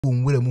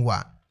nwure mu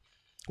wa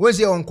we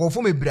say on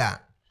kofo mebra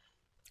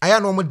aya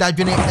no mo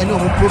dadwene ene o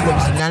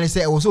problems nyane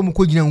say e wo so mo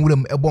kogina nwure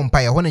mu ebo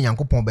mpa ye ho na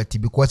Nyankopɔn beti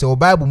because o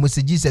Bible mo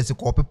say Jesus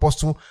ko pepo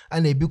so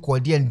ana ebi ko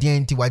de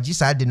nti wagi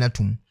sa de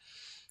natum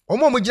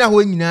omo mo gina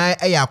ho nyina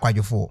ya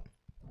akwadwefo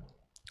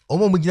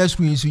omo mo gina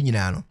screen so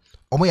nyina no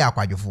omo ya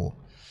akwadwefo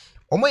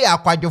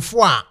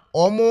a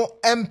omo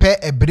empe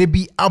ebre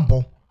bi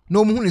abo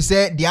no mo hunu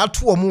say de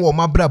ato omo wo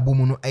mabrabo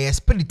mu no e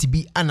spirit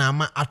bi ana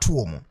ama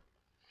ato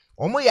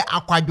omo ya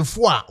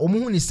akwadwefo a omo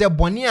hunu say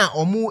bone a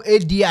omo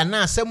edi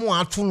ana asem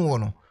ato no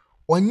no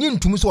onye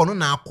ntum so ono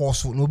na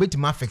akoso na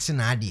obetima affection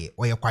na ade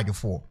oye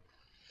kwadwefo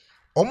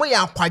omo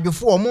ya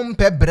akwadwefo omo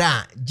mpe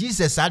bra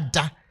Jesus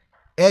ada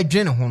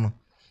edwene ho no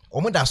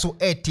omo da so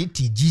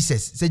titi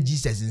Jesus say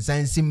Jesus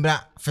nsan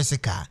simbra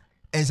physical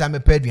ensa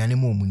mepa aduane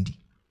mo mundi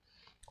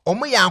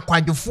omo ya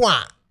akwadwefo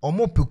a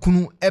omo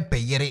pekunu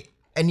epeyere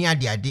eni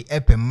ade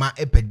epe ma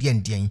epe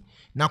diendien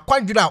na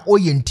kwadwura a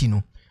oye nti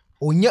no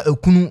onya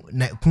ekunu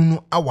na ekunu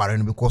aware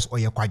no because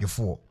oye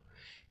kwadwefo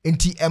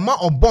enti ema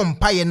obom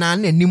paye na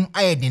nanim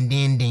aye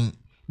dendenden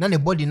na ne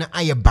body na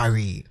aye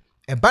bare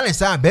e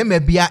balance a be ma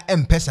bia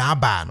empesa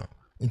aba no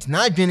enti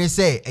na adwene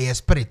say eye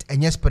spirit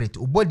enye spirit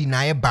o body na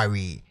aye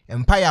bare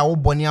empire a wo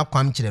boni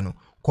akwam kire no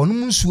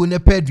konum nsuo na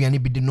pa aduane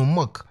bi de no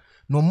milk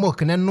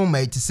ne no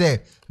ma ti say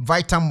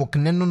vitamin milk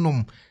ne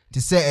no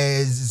ti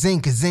say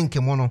zinc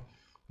mo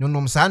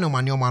no sa no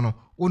mane o ma no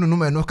onu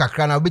no no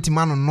kakra na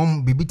obetima no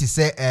nom bibi ti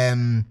say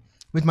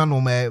Betman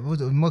no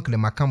milk le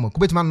makamo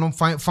kubetman no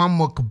farm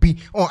milk bi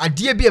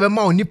adie bi e be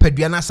ma oni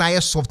padua na sa ye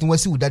soft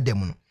wasi wuda dem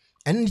no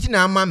eni ti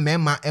na ama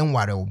mema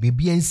enware o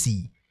bebi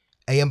ensi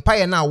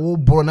empire na wo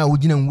boro na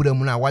wogina nwura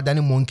mu na wada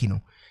ne monkey no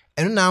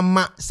eno na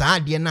ama sa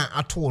ade na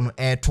ato no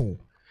eto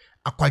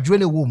akwadwo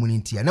le wo mu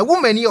ntia na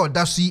woman ye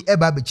odaso yi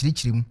eba be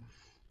chirichirim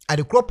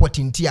ade crop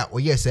ntia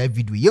oye sa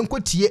video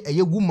yenkotie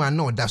eye woman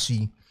na odaso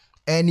yi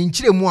ni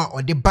nchiremu a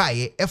ode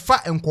baaye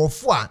efa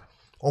enkofo a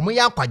omo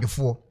ya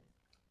akwadwofo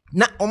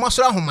na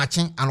omasoro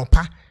ahomachen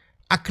anopa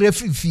akra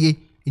fifie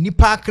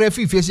nipa akra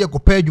fifie se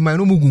ekopa adwuma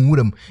no mugun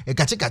wuram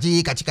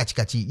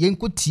kachi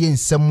yenkotie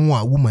nsem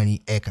a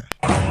womani eka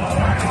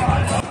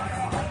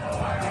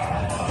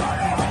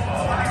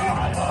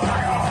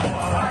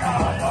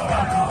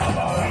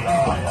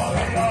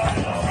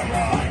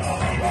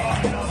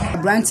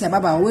branch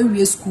baba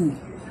we school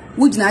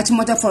wujina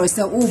Ekuonaba forest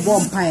o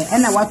bomb pie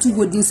and na watu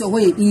go din say ho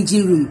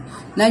engine room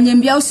na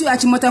nyambia usi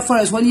Ekuonaba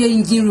forest woni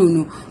engine room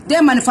no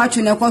dem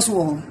manufacture na cost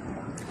wo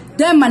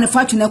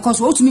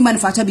to me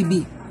manufacture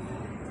bibi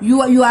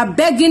you are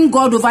begging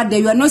God over there.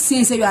 You are not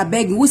saying say you are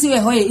begging. We say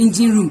ho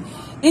engine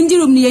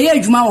room ni ye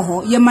adwuma wo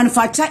ho ye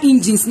manufacture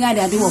engines na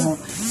ade wo ho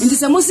nti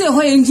say mo say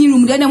ho engine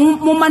room dey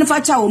mo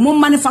manufacture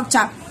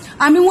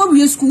I mean what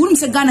we school we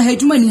say Ghana ha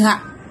adwuma ni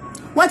ha.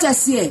 What I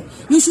say,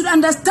 you should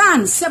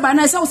understand. Sebana,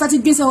 I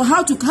started being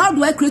how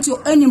do I create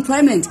your own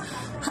employment?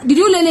 Did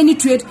you learn any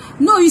trade?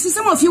 No, you see,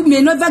 some of you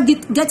may never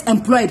get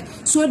employed.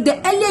 So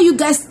the earlier you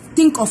guys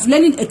think of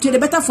learning a trade, the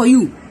better for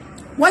you.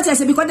 What I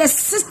say, because the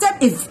system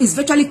is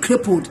virtually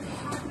crippled.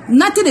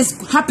 Nothing is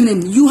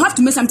happening. You have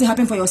to make something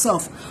happen for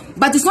yourself.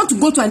 But it's not to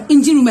go to an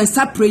engine room and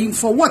start praying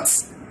for what?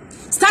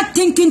 Start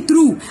thinking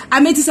through.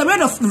 I mean, it's a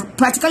word of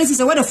practicality, it's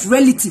a word of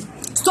reality.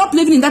 Stop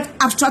living in that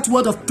abstract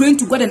world of praying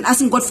to God and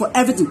asking God for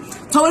everything.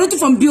 Tawality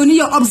from Bioni,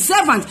 you're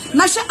observant.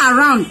 Nation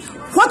around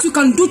what you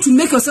can do to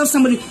make yourself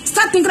somebody.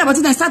 Start thinking about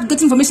it and start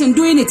getting information and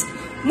doing it.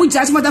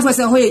 Ekuonaba for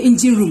say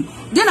engine room.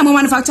 Then I'm a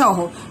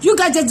manufacturer. You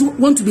guys just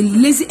want to be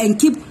lazy and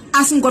keep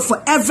asking God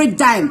for every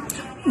dime.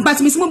 But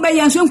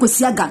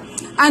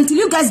until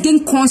you guys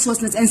gain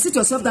consciousness and sit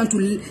yourself down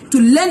to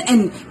learn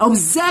and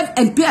observe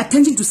and pay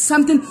attention to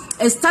something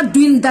and start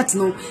doing that,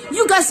 no,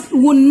 you guys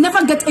will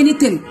never get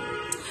anything.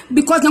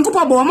 Because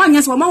Nyankopɔn bo ma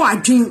nyasa ma wa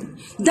adwen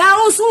da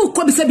also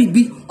ko be se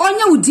bibi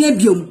onya wudie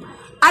biom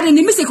ade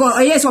ni mistake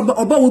or yes oba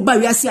wo ba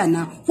wiase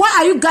ana. Why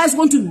are you guys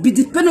want to be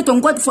dependent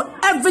on God for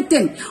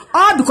everything?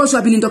 All because you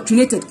have been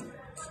indoctrinated.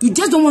 You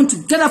just don't want to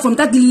get out from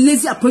that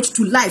lazy approach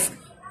to life.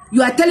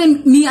 You are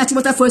telling me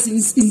Ekuonaba forest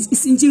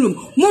is engine room.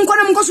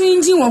 Munko so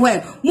engine wo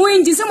where? Mo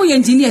engine some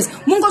engineers.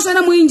 Munko so na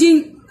mo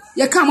engine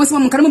ye ka mo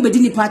some kan mo bedi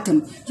ni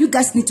pattern. You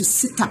guys need to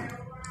sit up.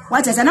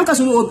 What I say,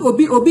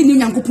 obi ni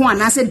Nyankopɔn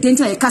anase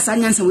denta ye kasa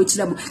nyansa we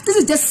chirabo. This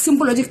is just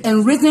simple logic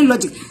and reasoning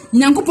logic.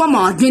 Nyankopɔn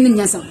ma adwene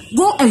nyansa.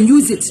 Go and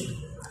use it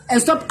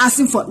and stop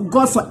asking for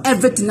God for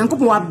everything.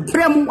 Nyankopɔn wa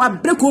brem wa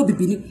break obi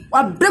bini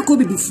wa break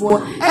obi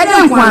before.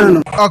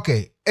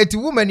 Okay, eti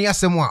woman ya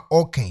semu a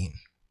okay.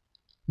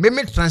 Me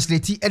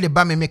translate e de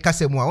ba me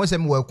kasa mu a won se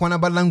me wo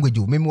Ekuonaba language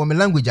o me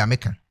language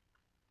ameka.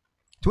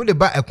 To de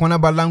ba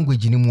Ekuonaba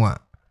language ni mu a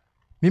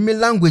me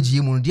language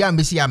yi mu dia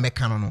amesi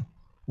ameka no.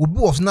 Obi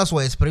was not so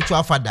a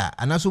spiritual father,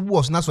 and also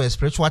was not so a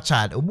spiritual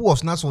child. Obi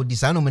was not so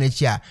design of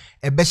manager,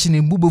 a beshin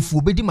in bubu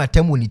bedi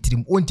matemo ni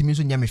trim, on to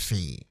miso nyame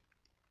fee.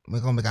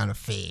 Make on the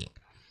fee.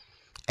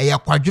 A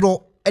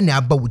quadro and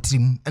a bow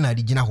trim and a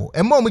diginaho.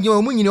 A moment you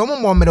are winning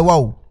more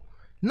wow.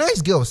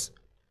 Nice girls,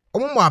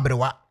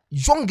 Omo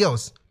young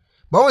girls.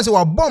 But once you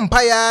are bomb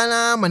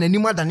payana, man, and you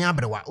more than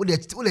Yabrewa, or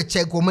the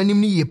check or many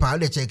ye pa,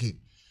 the check it.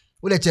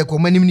 Wo check ko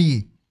manim ni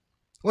ye.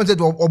 Won say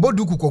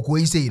oboduku kokko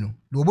yi say no.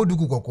 Do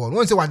oboduku kokko.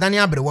 Won say wadane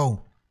abrewa o.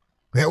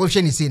 We wo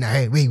hwe ni say na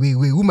we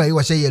woman yi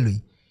wo hye yellow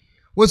yi.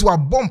 Won say wa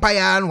bompa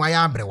ya no wa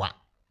ya abrewa.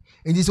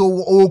 Enti so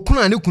okunu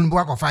ane kunu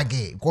bwa kofa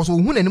ge because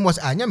ohun ani mo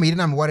anya me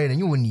na me ware na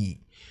nyoni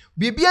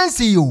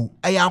bibiansi yo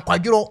aya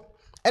akwadworo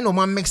e no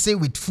ma mix it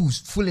with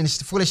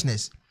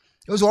foolishness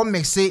also one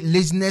mix it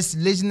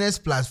laziness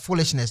plus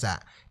foolishness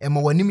e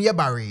ma wanim ye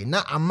bare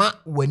na ama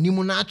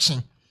wanim na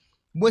ache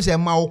bo se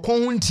ma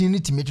okon huntin ni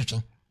timi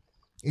twetwe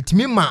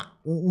etimi ma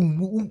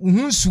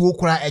hunsuo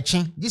kura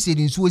eche this ye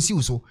nsuo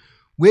si so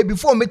we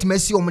before metima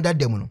si o mo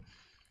dadam no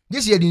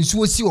this ye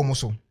nsuo si o mo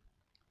so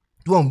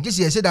do this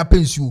ye se da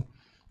pensuo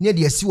ne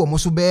de asi wo mo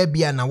so be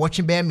bia na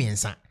wotwe be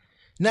miensa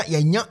na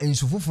yanya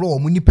nsufufuro wo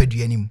mu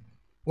nipaduanim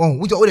won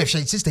wo de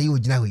hwe sister yi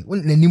ogina hwe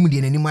nanim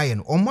de nanim aye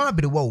no omo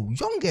abrewa o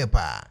younger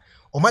pa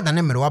omo da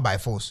ne merewa by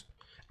force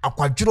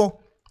akwadworo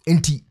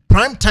enti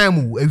prime time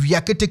wo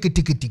awia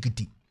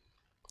ketekete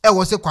e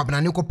wo se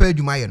kwabena ne kopa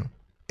adwuma aye no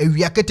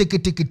awia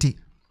ketekete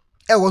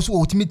e wo so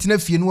otimi tina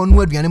fie no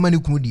anu aduane ma ne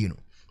kunu die no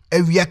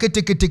awia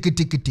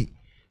ketekete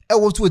e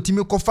wo so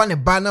otimi kofa ne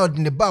ba na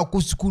ode ne ba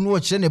ko suku no o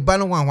kire ne ba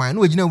no hwanhwan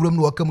na ogina wuram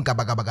no wakam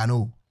gabagabaga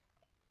no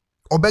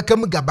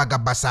obekam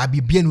gabagaba sa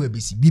bibia no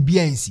abesi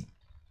bibia nsi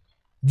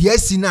de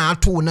asi na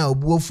ato na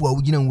obuafu a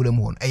ogina wuram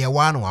ho eye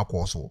wa no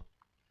akoso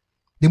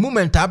the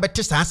moment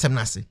abete sa asem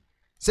na se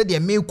se de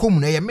me kom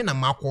na ye me na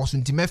makoso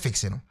nti me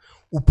fix no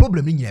o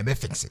problem ni nyina be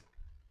fix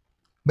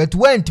but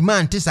when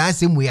man te sa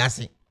asem we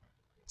ase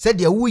se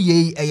de wo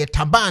ye eye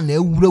taba na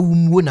awura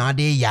wumuo na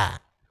ade ya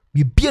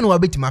bibia no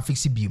abetima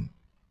fix biem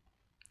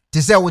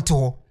te se wote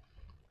ho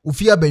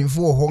ofia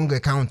banfo ho ngo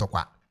account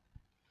kwa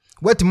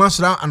wetima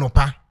sura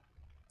anopa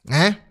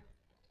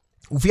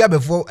ofia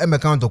befo em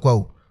account kwa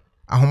o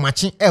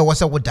ahomache wo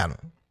se woda no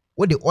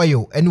wo de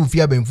oil ene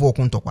ofia banfo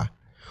ko ntokwa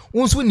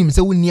wonso nim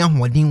se wonni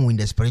ahoden in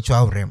the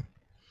spiritual realm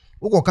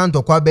wo ko account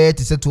kwa be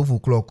te se 12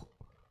 o'clock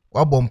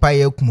wa bompa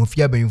ye kum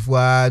ofia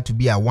banfo to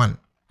be a 1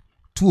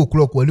 2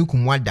 o'clock wali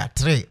kum wada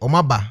 3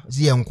 omaba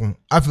zi yenko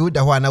afi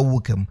woda ho ana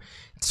wukam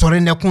sore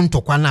ne ko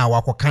ntokwa na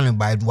wakokan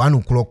by 1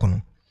 o'clock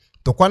no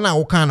tokwa na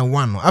wo kan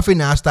 1 no afi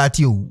na start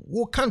you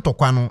wo kan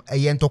tokwa no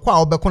eye ntokwa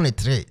wo beko ne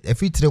 3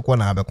 afi 3 ko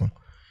na beko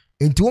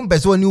enti wo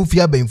mpese woni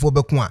ofia banfo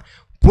beko a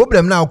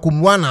problem na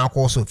akom 1 na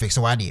akoso fix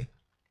wade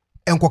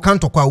enko kan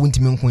tokwa wo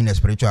ntimi nko in the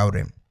spiritual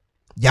realm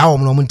ja wo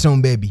no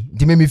mntram baby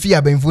ntimi me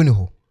fia banfo ni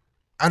ho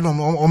anom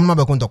omno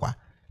beko ntokwa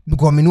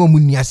because me no mu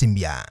ni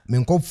asembia me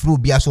nko fro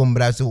bia so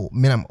mbra so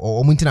me na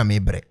omuntina me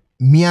bre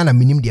mia na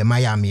minim de ma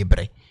ya me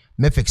bre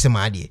me fix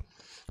ma ade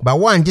ba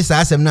one just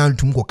asem na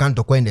ntum ko kan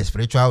tokwa in the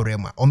spiritual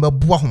realm on be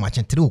boa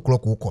homache 3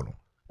 o'clock ko no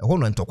e ho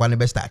no ntokwa ne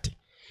be start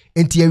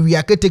enti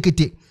awia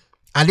ketekete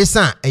ade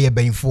san eye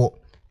banfo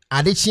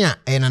ade chia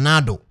eye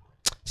nanado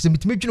se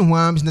bitimi twene ho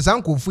am se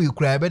san ko fu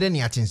ikura be de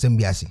ne atensem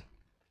biase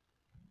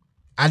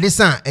ade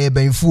san eye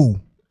banfo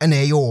ena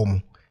eye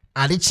omo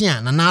ade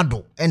chia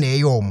nanado ena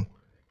eye omo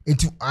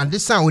enti ade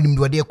san onim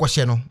de wode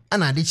ekwohye no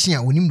ana ade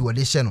chia onim de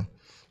wode hye no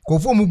ko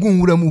fo mu gun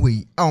wura mu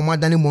hoi a o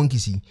madane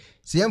monkisi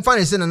se yemfa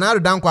ne se nanado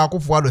dan kwa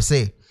akofo ado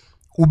se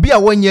obi a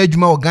wanya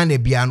adwuma o Ghana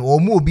bia no o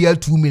mu obi a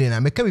 2 million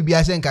na meka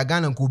bibia se nka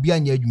Ghana nka obi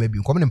anya adwuma bi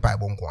nkom ne mpa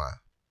bonko a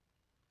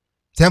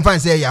se yemfa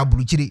se ya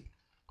buruchiri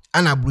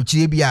ana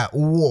buruchiri bia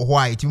wo ho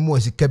a etimi mo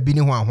sika bi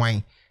ne ho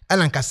ahwan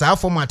ana nka saa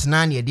format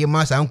na na de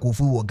ma saa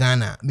nkofu wo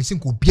Ghana mesi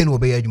nko bia ne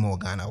obeya adwuma wo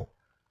Ghana wo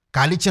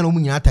ka ale chena mu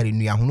nyina tare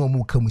nua ho no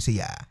mu ka mu se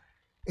ya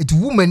eti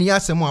woman ya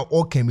asem a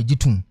o ka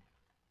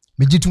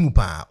megitum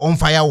pa on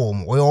fire wo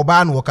mo o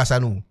ba na wo kasa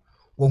no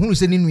wo hunu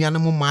se ni nua na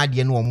mo ma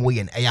de na wo mo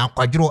ye ya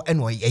akwadworo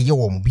ene eye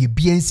wo mo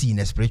bia nsi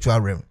na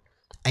spiritual realm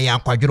ya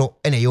akwadworo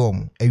ene ye wo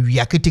mo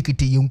awia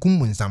ketekete yenkum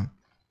munsam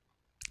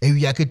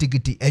awia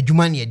ketekete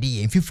adwuma ne de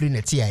ye mfifiri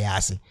na tie ya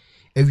ase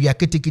awia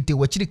ketekete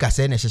wachiri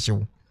kasa na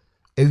hyehyew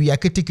awia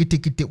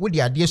ketekete wo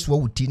de ade so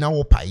wuti na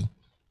wo pai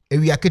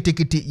awia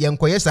ketekete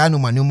yenkoye saa no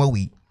manoma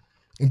wi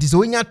nti so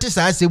wonya te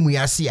saa asemu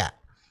ya ase a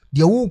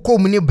de wo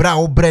kom ne bra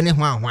wo bre ne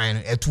ho ahwan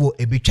no etuo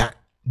ebetwa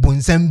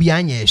bonsam bi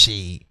anya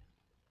ehwe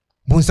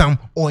bonsam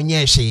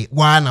onye ehwe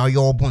wa na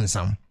yo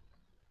bonsam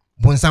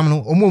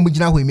no omo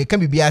gina ho me ka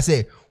bibia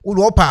se wo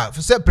do pa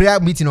se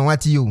prayer meeting on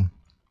what you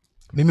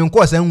me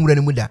nko sa nwura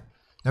ne muda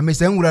na me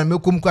sa nwura me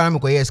kom kwa na me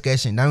ko yes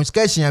excursion na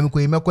excursion ya me ko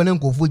me ko ne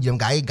nkofu ginem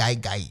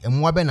gai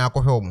emwa be na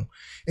akɔhwe omo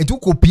etu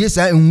ko pie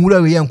sa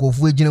nwura we ya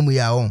nkofu gina mu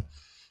ya o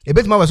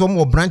ebetima ba so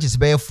mo branches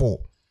be 4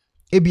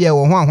 ebia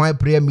wo ho ahwan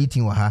prayer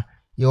meeting wa ha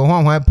yo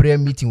ho prayer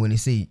meeting when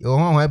say yo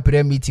ho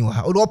prayer meeting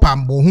ha o do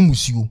pambo hu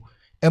musuo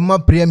emma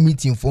prayer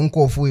meeting fo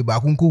nkofo e ba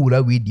kunko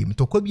wura we di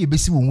mtokwa bi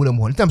ebesi wo nwura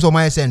mu ho ntam so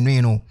ma yese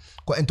nwen no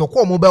ko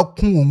ntokwa mo ba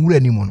ku wo nwura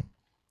ni mu no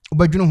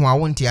obadwunu ho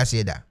awo ntia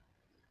se da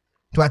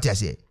to atia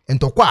se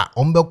ntokwa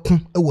o mba ku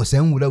e wo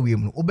san nwura we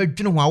mu no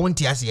obadwunu ho awo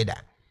ntia se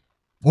da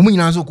wo mu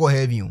nyina so ko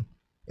heavy o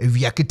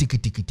ewia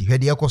kitikiti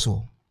hwede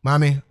yakoso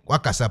maame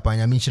wakasa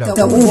panya mi nshira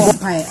ko wo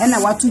pai ena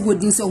watu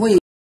godin so ho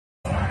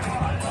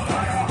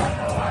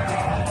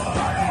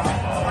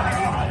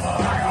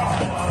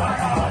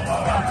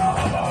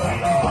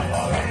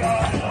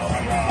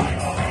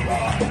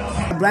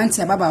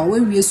abrantia baba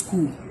we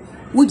school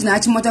wujina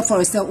Achimota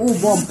Forest o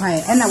bomb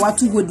pie and what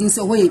to go din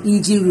so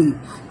engine room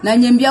na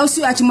nyambia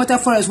usi Achimota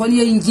Forest one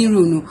year engine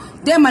room no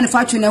they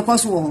manufacturing a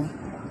cost war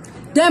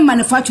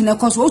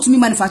to me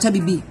manufacture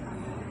bibi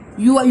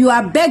you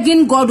are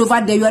begging God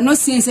over there. You are not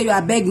saying say you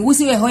are begging. We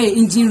say we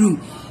engine room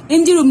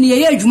ni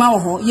ye adwuma wo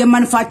ho ye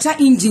manufacture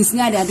engines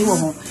na ade wo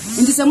ho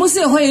nti say mo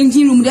say ho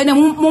engine room dey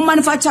mo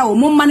manufacture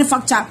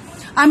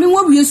I mean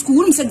what we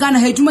school we say Ghana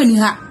ha adwuma ni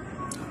ha.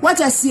 What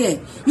I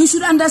say, you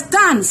should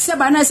understand.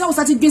 Seba, I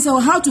started doing so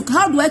how do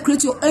I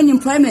create your own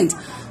employment?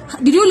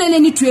 Did you learn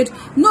any trade?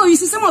 No, you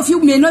see, some of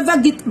you may never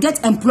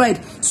get employed.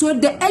 So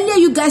the earlier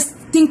you guys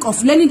think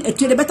of learning a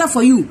trade, the better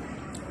for you.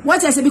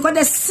 What I say, because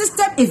the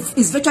system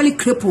is virtually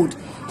crippled.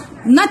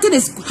 Nothing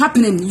is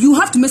happening. You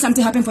have to make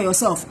something happen for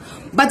yourself.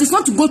 But it's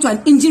not to go to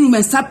an engine room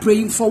and start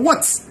praying for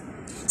what?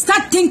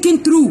 Start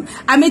thinking through.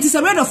 I mean, it's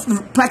a word of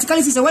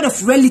practicality, it's a word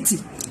of reality.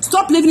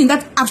 Stop living in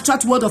that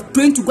abstract world of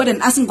praying to God and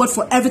asking God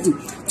for everything.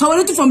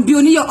 Tolerating from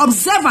being you're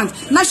observant,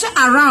 not share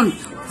around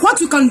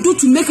what you can do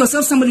to make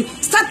yourself somebody.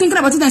 Start thinking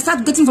about it and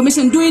start getting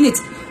information, doing it.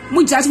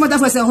 Mujajima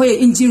for say, "Hey,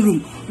 engine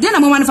room." Then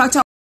I'm a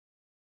manufacturer.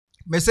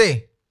 Me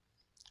say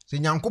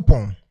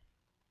nyankopon.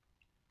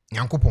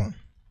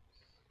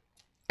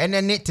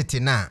 Enene tete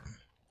na.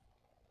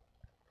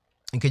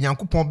 Nke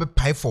nyankopon be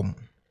pai form.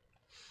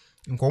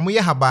 Nko mo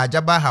ye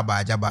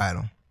habajaba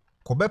no.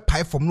 Ko be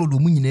pai form no do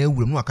mu nyina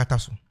ewuram no akata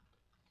so.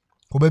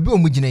 Ko ba bi o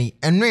mu gina yi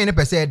enno ne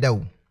pese eda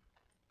o.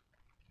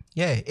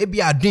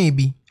 Ebi adwen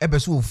bi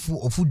epese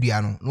ofu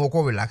dua no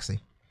ko relax.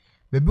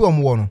 Ba bi o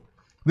mu wo no.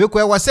 We ko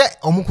e wo se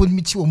o mu ko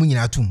miti o mu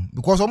nyina atum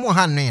because o mu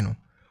ha nne no.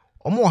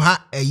 O mu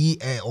ha ayi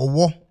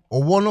owo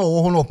no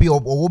owo ho no pe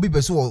owo bi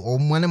pese o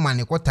mu ne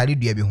mane ko tare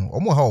dua bi ho. O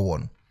mu ha owo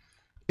no.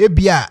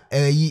 Ebia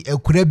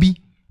ekura bi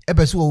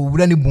epese o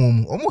wura ne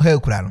bom mu. O mu ha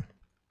ekura no.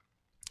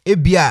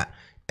 Ebia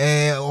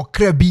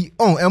okra bi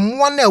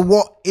emwa na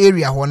ewo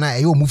area ho na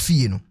e o mu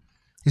fie no.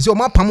 Isi o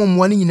ma pam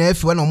mwa ni nyina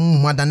afi na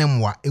mu adane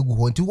mwa egu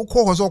ho nti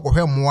kokọ ho so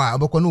kohwe mwa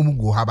abekọ na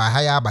omugu ha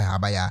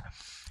ba ya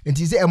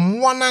nti se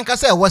emwa na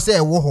nkasa ewo se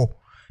ewo ho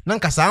na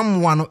nkasa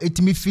mwa no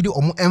etimi fidi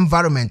omu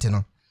environment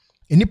no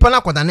enipa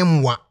na kodane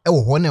mwa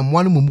ewo ho na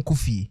mwa no mu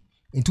kufie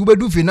nti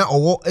ubedu fie na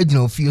owo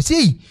agina ofie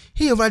sei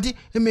he overdi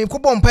me ko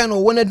bompa na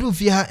owo na du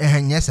fie ha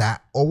ehanye sa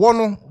owo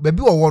no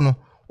babi owo no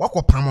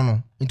wakopam no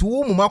nti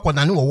wo mu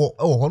makodane owo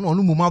ewo ho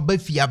no mu ma ba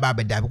fie aba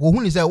beda ko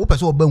hu ni se wo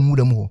pese oba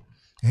nwuram ho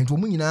ento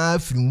mu nyina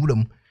firi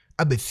nwuram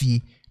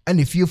abafie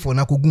ane fiefo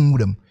na kogu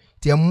nwuram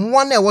ti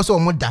emwa na ewo so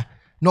omoda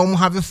na omo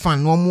have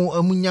fun na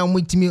omo nya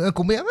mutimi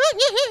ekomo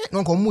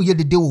no ko mu ye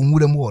dede wo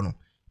nwuram ho no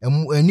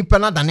nipa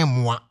na dane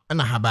mwa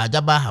na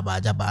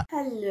habajaba.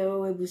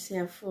 Hello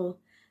ebusiafo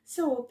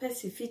so wo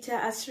pesi feature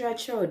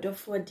asracha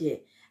odofo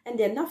de and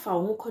they na fa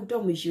ho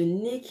kodom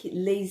unique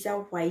laser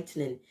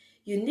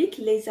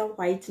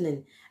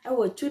whitening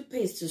our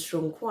toothpaste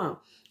stronko a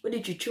wodi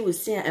twitwi wo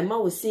sen ema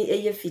wo sen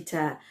eye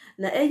fita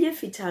na eye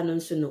fita no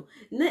nso no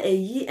na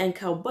eyi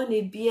enka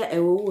bone bia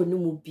ewo wo no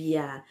mu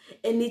bia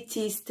any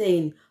tea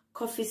stain,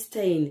 coffee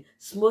stain,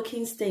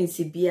 smoking stain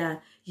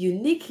bia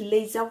unique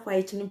laser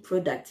whitening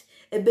product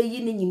ebe yi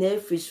ni nyina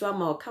afri so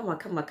ama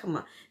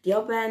kama de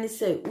oba ni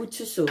se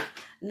wutu so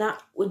na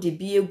wodi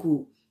bi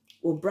egu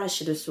wo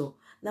brush de so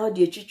na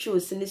wodi twitwi wo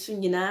sen so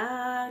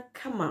nyina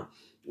kama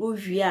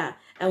Uvia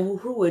and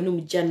who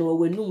wenum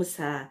January wenum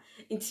sa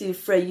into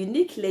for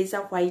unique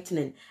laser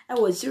whitening. I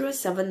was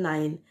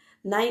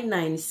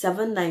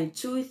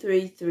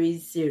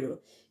 07999792330.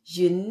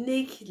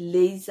 Unique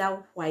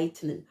laser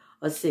whitening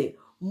or say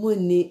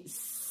Muni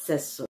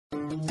Seso.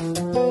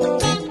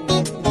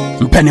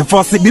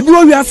 Pennyforce bibi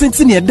o wiase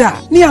ntine da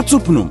ni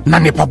atopnum na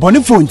ne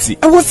pabone fonti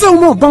e wo se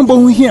wo bambo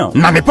hu hia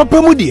na ne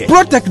papa mu de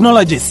Pro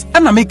Technologies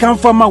ana me kan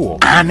fama wo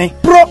ane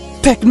Pro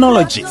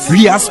Technologies.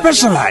 We are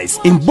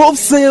specialized in both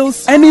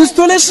sales and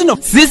installation of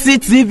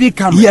CCTV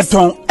cameras.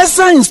 Yeton,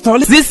 esa install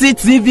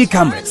CCTV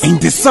cameras in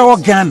the Sour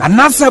Ghana and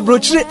NASA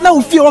brochure na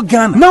ufi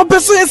organ. Now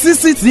peso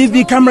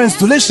CCTV camera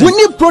installation. We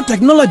need Pro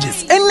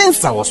Technologies and then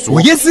so.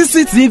 We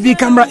CCTV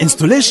camera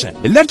installation,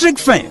 electric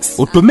fence,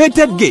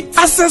 automated gate,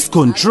 access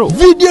control,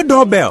 video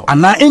doorbell,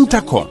 and our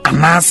intercom,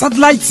 and our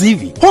satellite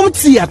TV, home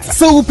theater,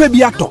 so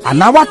upebiato,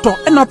 and our water,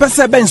 and our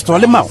pesebe install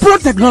them out. Pro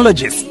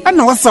Technologies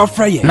and our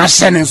software. Na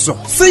shenenso.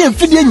 Say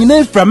fidie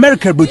nyina from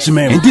America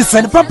brochimem ndi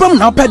send papam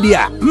na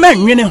opedia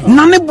menwene ho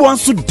na ne bo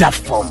nso da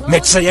form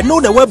meche ye no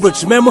the web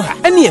brochimem ha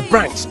ene e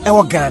branch e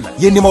wo Ghana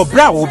ye ni mo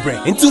bra wo bre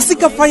nti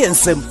sika fire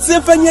nsem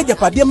se fanya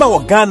japade ma wo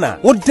Ghana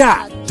wo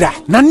da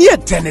na ne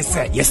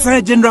tenese ye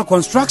san general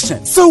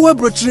construction so web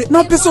brochire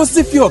na peso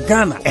si fi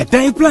Ghana e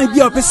dan plan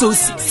bia peso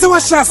si se wa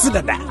sha se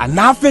dada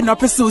anafe na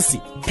peso si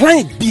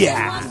plan bia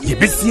ye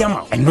besia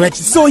ma eno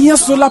echi so ye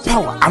solar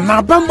power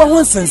ana bamba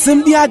ho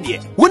nsensem bia de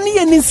woni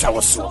ye ni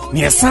nsawoso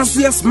ne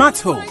sanso ye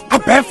smart home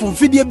abefo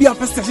fidie bia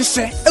pese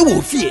hye e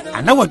wo fie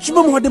ana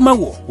watwuma mo de ma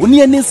wo woni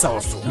ye ni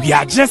nsawoso we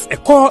are just a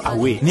call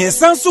away ne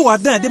sanso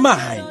wadan de ma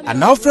han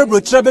ana ofre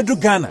brochire bedu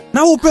Ghana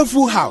na wo pe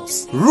full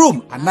house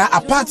room ana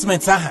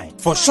apartment ahan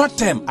for short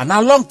term and a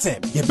long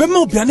term ye be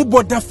ma obiane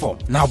border form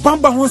na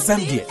bamba ho nsem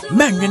de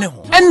menwene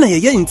ho ɛna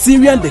yɛyɛ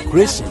interior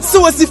decoration.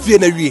 So wasi fie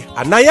na wie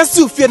ana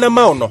yɛsi fie na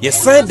ma no yɛ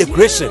sign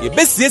decoration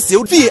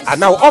yɛbɛsiesie fie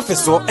ana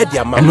office so ɛde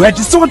ama ɛno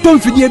agye sɛ wɔtɔ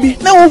mfidie bi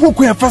na wɔn ho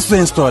kwan fa so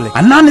install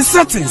ana ne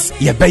settings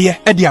yɛbɛyɛ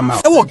ɛde ama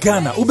ɛwɔ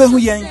Ghana wobɛhu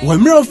yɛn wɔ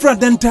mmerɛ ofra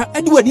denta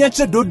ɛde wani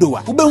akyɛ dodo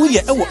a wobɛhu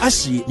yɛ ɛwɔ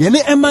Ahyi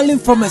yɛne Emmalin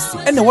Pharmacy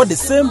ɛna wɔ the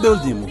same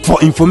building. For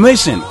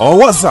information or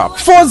WhatsApp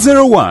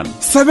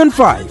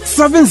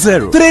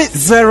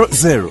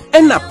 401-7570-300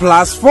 and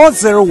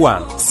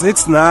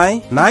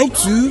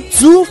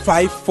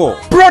 +401-6992-254.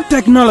 Pro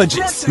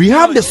Technologies. We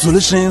have the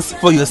solutions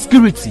for your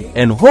security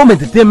and home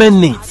entertainment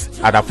needs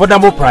at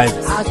affordable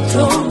prices.